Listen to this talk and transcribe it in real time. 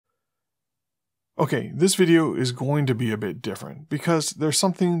Okay, this video is going to be a bit different because there's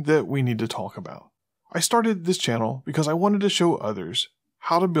something that we need to talk about. I started this channel because I wanted to show others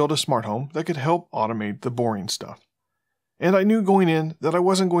how to build a smart home that could help automate the boring stuff. And I knew going in that I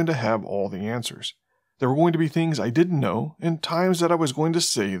wasn't going to have all the answers. There were going to be things I didn't know and times that I was going to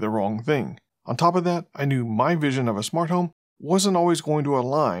say the wrong thing. On top of that, I knew my vision of a smart home wasn't always going to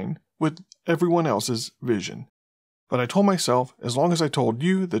align with everyone else's vision. But I told myself, as long as I told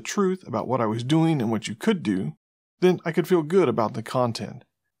you the truth about what I was doing and what you could do, then I could feel good about the content.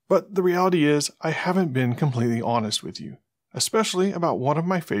 But the reality is, I haven't been completely honest with you, especially about one of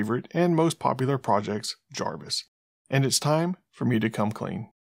my favorite and most popular projects, Jarvis. And it's time for me to come clean.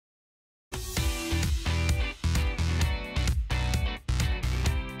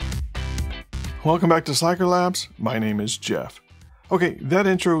 Welcome back to SlackerLabs. My name is Jeff. Okay, that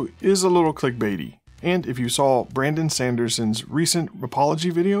intro is a little clickbaity. And if you saw Brandon Sanderson's recent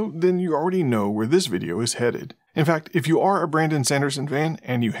apology video, then you already know where this video is headed. In fact, if you are a Brandon Sanderson fan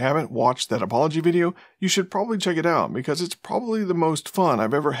and you haven't watched that apology video, you should probably check it out because it's probably the most fun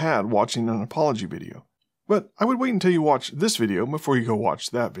I've ever had watching an apology video. But I would wait until you watch this video before you go watch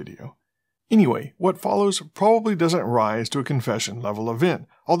that video. Anyway, what follows probably doesn't rise to a confession level event,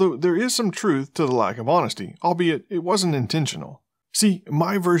 although there is some truth to the lack of honesty, albeit it wasn't intentional. See,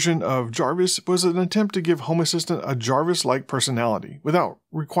 my version of Jarvis was an attempt to give Home Assistant a Jarvis-like personality without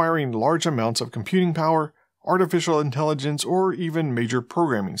requiring large amounts of computing power, artificial intelligence, or even major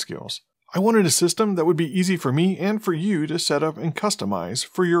programming skills. I wanted a system that would be easy for me and for you to set up and customize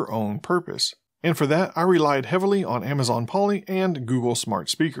for your own purpose. And for that, I relied heavily on Amazon Polly and Google Smart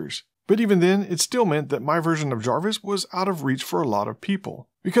Speakers. But even then, it still meant that my version of Jarvis was out of reach for a lot of people.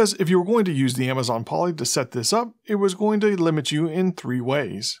 Because if you were going to use the Amazon Polly to set this up, it was going to limit you in 3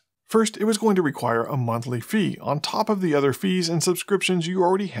 ways. First, it was going to require a monthly fee on top of the other fees and subscriptions you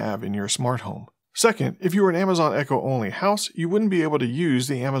already have in your smart home. Second, if you were an Amazon Echo only house, you wouldn't be able to use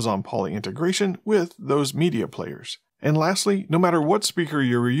the Amazon Polly integration with those media players. And lastly, no matter what speaker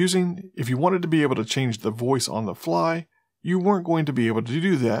you were using, if you wanted to be able to change the voice on the fly, you weren't going to be able to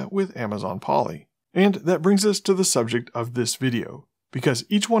do that with Amazon Polly. And that brings us to the subject of this video, because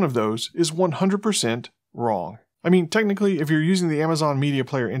each one of those is 100% wrong. I mean, technically, if you're using the Amazon Media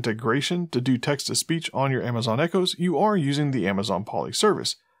Player integration to do text-to-speech on your Amazon Echoes, you are using the Amazon Polly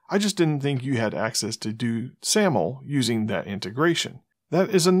service. I just didn't think you had access to do SAML using that integration. That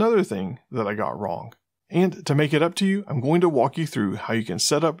is another thing that I got wrong. And to make it up to you, I'm going to walk you through how you can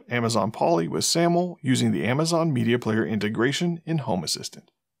set up Amazon Polly with SAML using the Amazon Media Player integration in Home Assistant.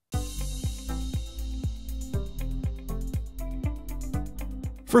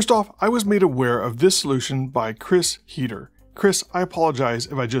 First off, I was made aware of this solution by Chris Heater. Chris, I apologize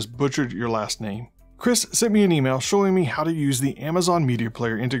if I just butchered your last name. Chris sent me an email showing me how to use the Amazon Media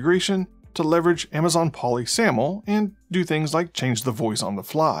Player integration to leverage Amazon Polly SAML and do things like change the voice on the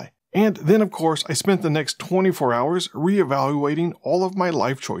fly. And then, of course, I spent the next 24 hours reevaluating all of my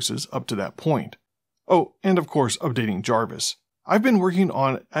life choices up to that point. Oh, and of course, updating Jarvis. I've been working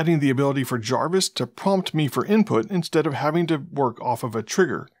on adding the ability for Jarvis to prompt me for input instead of having to work off of a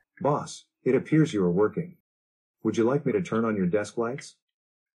trigger. Boss, it appears you are working. Would you like me to turn on your desk lights?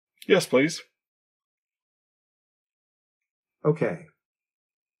 Yes, please. Okay.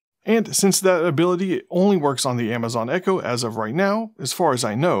 And since that ability only works on the Amazon Echo as of right now, as far as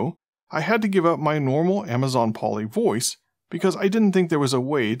I know, I had to give up my normal Amazon Polly voice because I didn't think there was a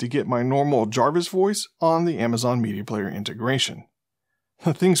way to get my normal Jarvis voice on the Amazon Media Player integration.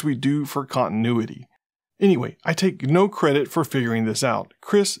 The things we do for continuity. Anyway, I take no credit for figuring this out.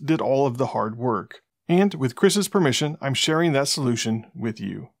 Chris did all of the hard work. And with Chris's permission, I'm sharing that solution with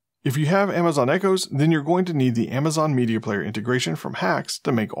you. If you have Amazon Echoes, then you're going to need the Amazon Media Player integration from Hacks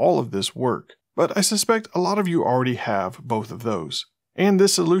to make all of this work. But I suspect a lot of you already have both of those. And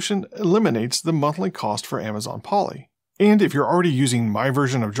this solution eliminates the monthly cost for Amazon Polly. And if you're already using my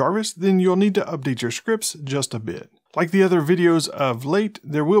version of Jarvis, then you'll need to update your scripts just a bit. Like the other videos of late,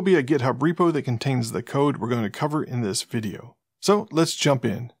 there will be a GitHub repo that contains the code we're going to cover in this video. So let's jump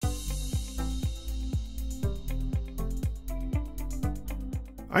in.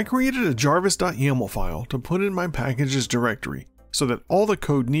 I created a jarvis.yaml file to put in my packages directory so that all the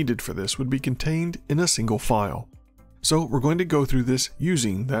code needed for this would be contained in a single file. So we're going to go through this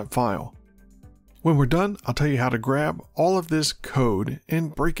using that file. When we're done, I'll tell you how to grab all of this code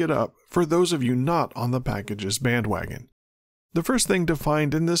and break it up for those of you not on the packages bandwagon. The first thing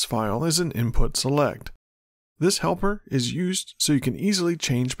defined in this file is an input select. This helper is used so you can easily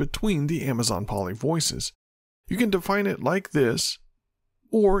change between the Amazon Polly voices. You can define it like this,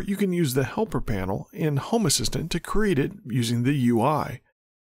 or you can use the helper panel in Home Assistant to create it using the UI.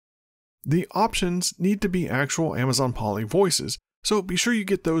 The options need to be actual Amazon Polly voices, so be sure you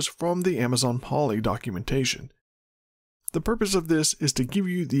get those from the Amazon Polly documentation. The purpose of this is to give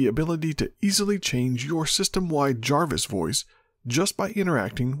you the ability to easily change your system-wide Jarvis voice just by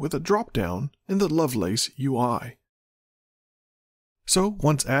interacting with a drop-down in the Lovelace UI. So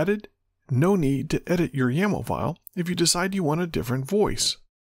once added, no need to edit your YAML file if you decide you want a different voice.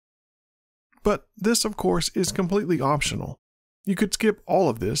 But this, of course, is completely optional. You could skip all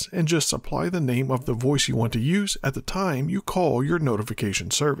of this and just supply the name of the voice you want to use at the time you call your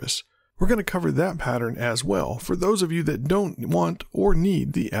notification service. We're going to cover that pattern as well for those of you that don't want or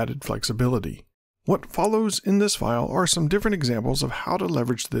need the added flexibility. What follows in this file are some different examples of how to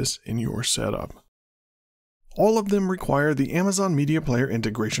leverage this in your setup. All of them require the Amazon Media Player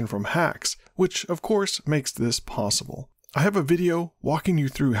integration from Hacks, which of course makes this possible. I have a video walking you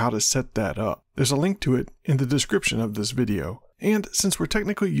through how to set that up. There's a link to it in the description of this video. And since we're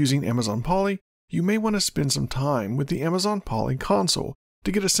technically using Amazon Polly, you may want to spend some time with the Amazon Polly console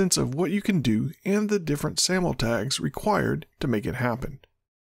to get a sense of what you can do and the different SAML tags required to make it happen.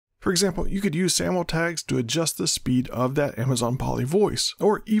 For example, you could use SAML tags to adjust the speed of that Amazon Polly voice,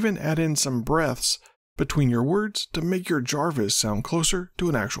 or even add in some breaths between your words to make your Jarvis sound closer to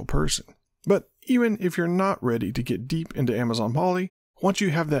an actual person. But even if you're not ready to get deep into Amazon Polly, once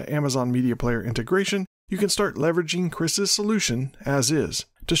you have that Amazon Media Player integration, you can start leveraging Chris's solution as is.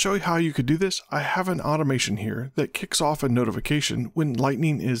 To show you how you could do this, I have an automation here that kicks off a notification when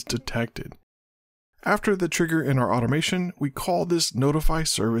lightning is detected. After the trigger in our automation, we call this notify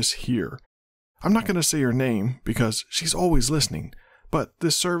service here. I'm not going to say her name because she's always listening, but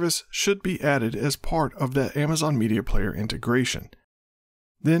this service should be added as part of that Amazon Media Player integration.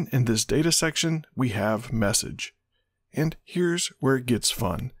 Then in this data section, we have message. And here's where it gets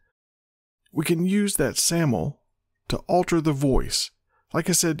fun. We can use that SAML to alter the voice. Like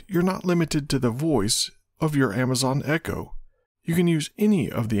I said, you're not limited to the voice of your Amazon Echo. You can use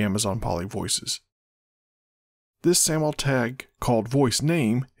any of the Amazon Polly voices. This SAML tag called voice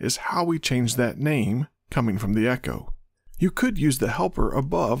name is how we change that name coming from the Echo. You could use the helper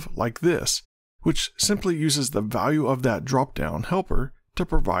above like this, which simply uses the value of that drop-down helper to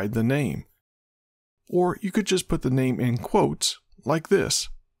provide the name. Or you could just put the name in quotes like this.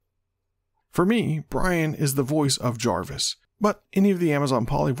 For me, Brian is the voice of Jarvis, but any of the Amazon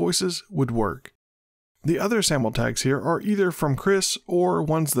Polly voices would work. The other SAML tags here are either from Chris or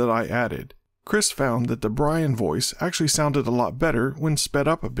ones that I added. Chris found that the Brian voice actually sounded a lot better when sped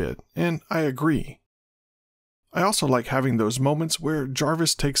up a bit, and I agree. I also like having those moments where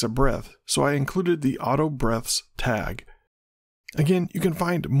Jarvis takes a breath, so I included the auto breaths tag. Again, you can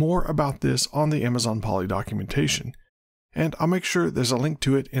find more about this on the Amazon Polly documentation, and I'll make sure there's a link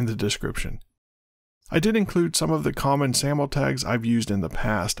to it in the description. I did include some of the common SAML tags I've used in the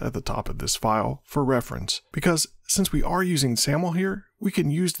past at the top of this file for reference, because since we are using SAML here, we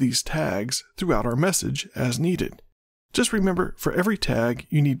can use these tags throughout our message as needed. Just remember, for every tag,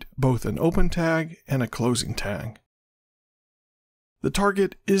 you need both an open tag and a closing tag. The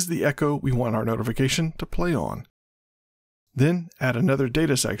target is the Echo we want our notification to play on. Then add another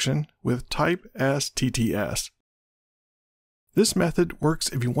data section with type as TTS. This method works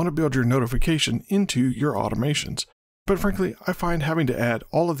if you want to build your notification into your automations, but frankly, I find having to add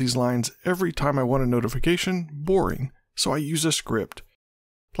all of these lines every time I want a notification boring, so I use a script.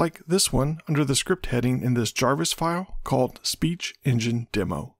 Like this one under the script heading in this Jarvis file called Speech Engine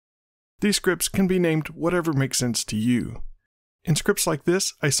Demo. These scripts can be named whatever makes sense to you. In scripts like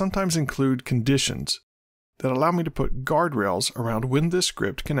this, I sometimes include conditions that allow me to put guardrails around when this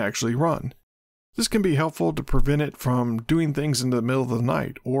script can actually run. This can be helpful to prevent it from doing things in the middle of the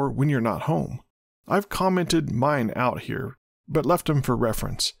night or when you're not home. I've commented mine out here, but left them for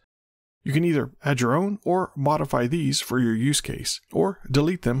reference. You can either add your own or modify these for your use case, or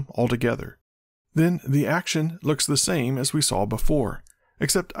delete them altogether. Then the action looks the same as we saw before,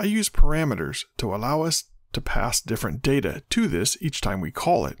 except I use parameters to allow us to pass different data to this each time we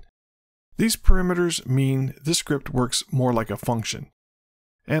call it. These parameters mean this script works more like a function,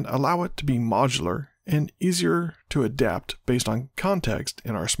 and allow it to be modular and easier to adapt based on context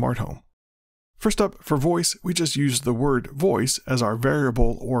in our smart home. First up, for voice, we just use the word voice as our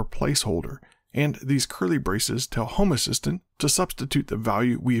variable or placeholder, and these curly braces tell Home Assistant to substitute the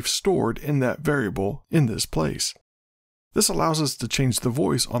value we've stored in that variable in this place. This allows us to change the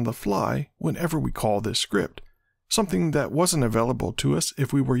voice on the fly whenever we call this script, something that wasn't available to us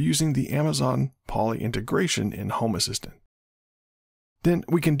if we were using the Amazon Polly integration in Home Assistant. Then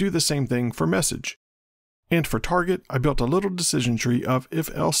we can do the same thing for message. And for target, I built a little decision tree of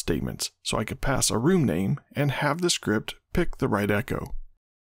if-else statements so I could pass a room name and have the script pick the right echo.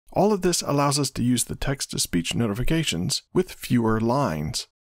 All of this allows us to use the text-to-speech notifications with fewer lines.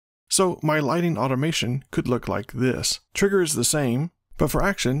 So my lighting automation could look like this. Trigger is the same, but for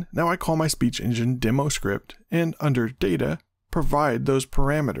action, now I call my speech engine demo script and under data, provide those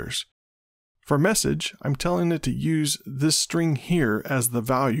parameters. For message, I'm telling it to use this string here as the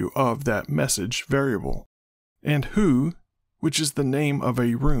value of that message variable. And who, which is the name of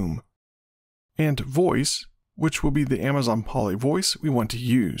a room. And voice, which will be the Amazon Polly voice we want to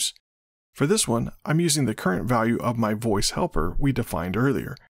use. For this one, I'm using the current value of my voice helper we defined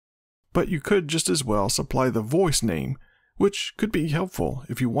earlier. But you could just as well supply the voice name, which could be helpful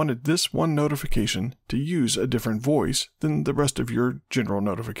if you wanted this one notification to use a different voice than the rest of your general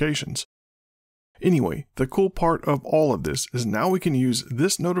notifications. Anyway, the cool part of all of this is now we can use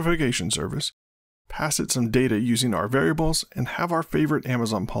this notification service, pass it some data using our variables, and have our favorite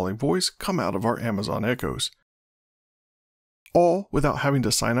Amazon Polly voice come out of our Amazon Echoes. All without having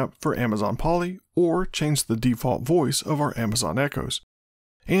to sign up for Amazon Polly or change the default voice of our Amazon Echoes.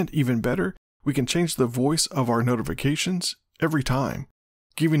 And even better, we can change the voice of our notifications every time,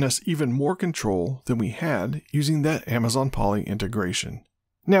 giving us even more control than we had using that Amazon Polly integration.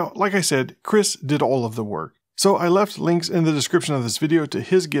 Now, like I said, Chris did all of the work. So I left links in the description of this video to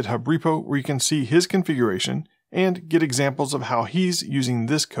his GitHub repo where you can see his configuration and get examples of how he's using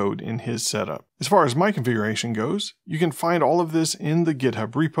this code in his setup. As far as my configuration goes, you can find all of this in the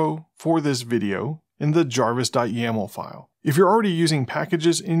GitHub repo for this video in the jarvis.yaml file. If you're already using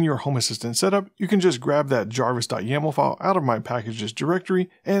packages in your Home Assistant setup, you can just grab that jarvis.yaml file out of my packages directory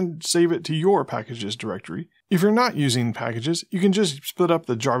and save it to your packages directory. If you're not using packages, you can just split up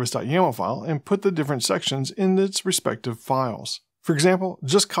the jarvis.yaml file and put the different sections in its respective files. For example,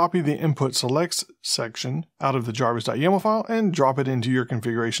 just copy the input selects section out of the jarvis.yaml file and drop it into your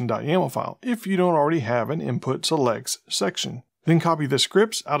configuration.yaml file if you don't already have an input selects section. Then copy the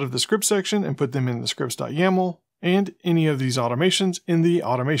scripts out of the script section and put them in the scripts.yaml and any of these automations in the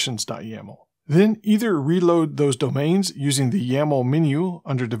automations.yaml. Then either reload those domains using the YAML menu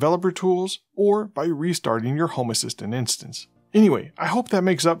under Developer Tools or by restarting your Home Assistant instance. Anyway, I hope that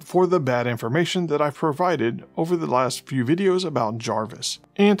makes up for the bad information that I've provided over the last few videos about Jarvis.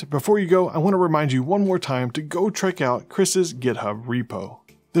 And before you go, I want to remind you one more time to go check out Chris's GitHub repo.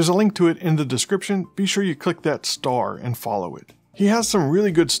 There's a link to it in the description. Be sure you click that star and follow it. He has some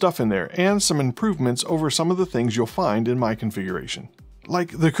really good stuff in there and some improvements over some of the things you'll find in my configuration.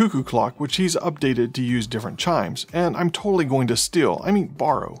 Like the cuckoo clock, which he's updated to use different chimes, and I'm totally going to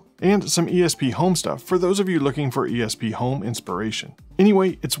borrow. And some ESP Home stuff for those of you looking for ESP Home inspiration.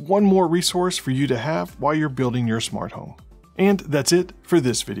 Anyway, it's one more resource for you to have while you're building your smart home. And that's it for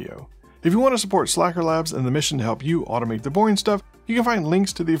this video. If you want to support SlackerLabs and the mission to help you automate the boring stuff, you can find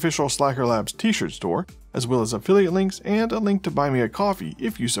links to the official SlackerLabs t-shirt store, as well as affiliate links and a link to buy me a coffee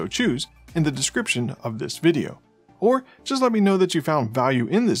if you so choose in the description of this video. Or just let me know that you found value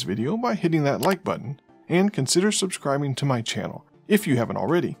in this video by hitting that like button, and consider subscribing to my channel if you haven't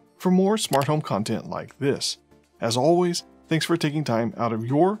already for more smart home content like this. As always, thanks for taking time out of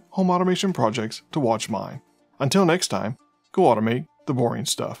your home automation projects to watch mine. Until next time, go automate the boring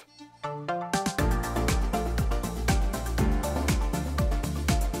stuff.